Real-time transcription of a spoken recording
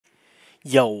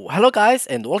Yo, hello guys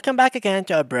and welcome back again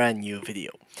to a brand new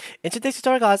video. In today's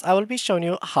tutorial guys, I will be showing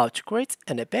you how to create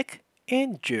an epic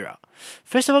in Jira.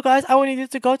 First of all guys, I want you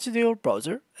to go to your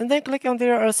browser and then click on the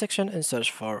URL section and search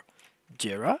for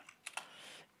Jira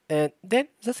and then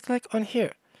just click on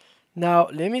here. Now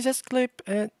let me just click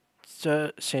and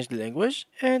change the language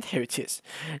and here it is.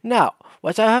 Now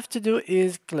what I have to do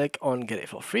is click on get it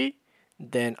for free.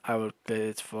 Then I will get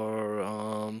it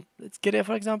for let's get it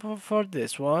for example for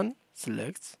this one.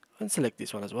 Select and select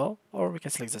this one as well, or we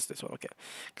can select just this one. Okay,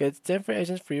 get 10 free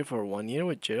agents free for 1 year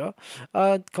with Jira.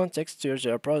 Add context to your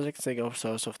Jira project, single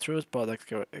source of truth,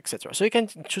 product, etc. So you can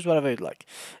choose whatever you like.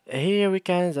 Here we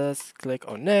can just click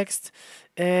on next,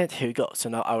 and here we go. So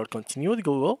now I will continue with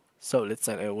Google. So let's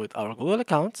sign in with our Google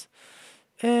account.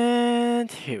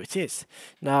 And here it is.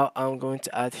 Now I'm going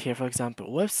to add here, for example,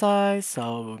 website.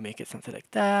 So we'll make it something like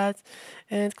that.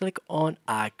 And click on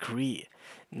agree.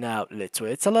 Now let's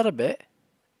wait a little bit.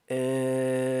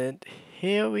 And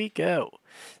here we go.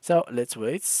 So let's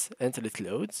wait until it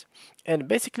loads. And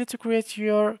basically to create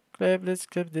your clip, let's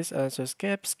clip this answer,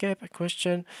 skip a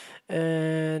question.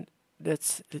 And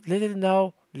let's let it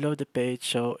now load the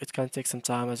page, so it can take some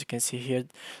time. As you can see here,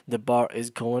 the bar is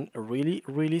going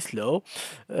really slow.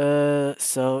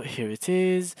 So here it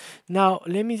is. Now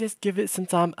let me just give it some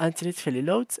time until it fully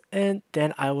loads, and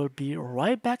then I will be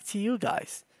right back to you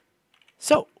guys.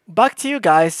 So back to you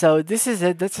guys. So this is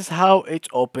it. This is how it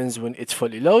opens when it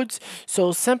fully loads.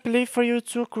 So simply for you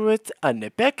to create an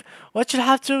epic, what you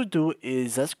have to do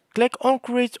is just click on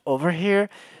create over here.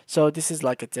 So this is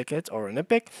like a ticket or an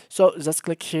epic. So just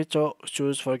click here to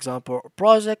choose, for example, a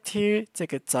project here,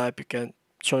 ticket type. You can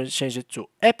change it to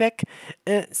epic,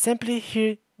 and simply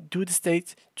here do the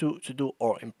state to do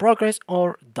or in progress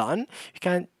or done. You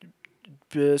can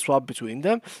swap between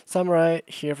them. Summarize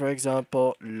here, for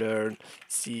example, learn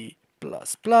C++.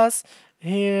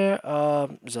 Here,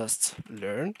 just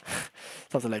learn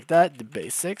something like that. The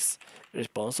basics,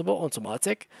 responsible,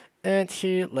 automatic, and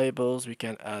here labels. We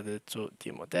can add it to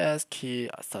demo desk. Here,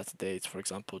 start date, for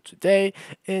example, today,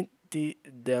 and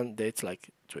then dates like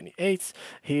 28th.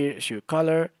 Here, show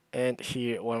color, and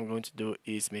here, what I'm going to do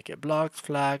is make a block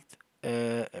flagged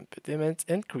impediment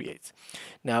and create.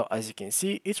 Now as you can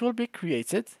see, it will be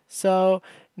created. So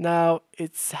now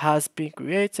it has been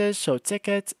created. So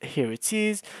ticket, here it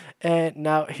is, and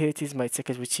now here it is my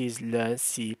ticket, which is learn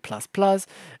C++.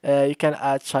 You can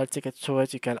add child ticket to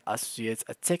it, you can associate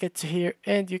a ticket to here,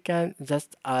 and you can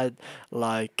just add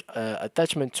like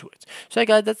attachment to it. So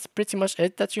guys, that's pretty much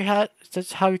it that you had.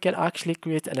 That's how you can actually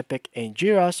create an epic in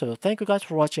Jira. So thank you guys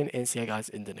for watching, and see you guys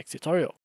in the next tutorial.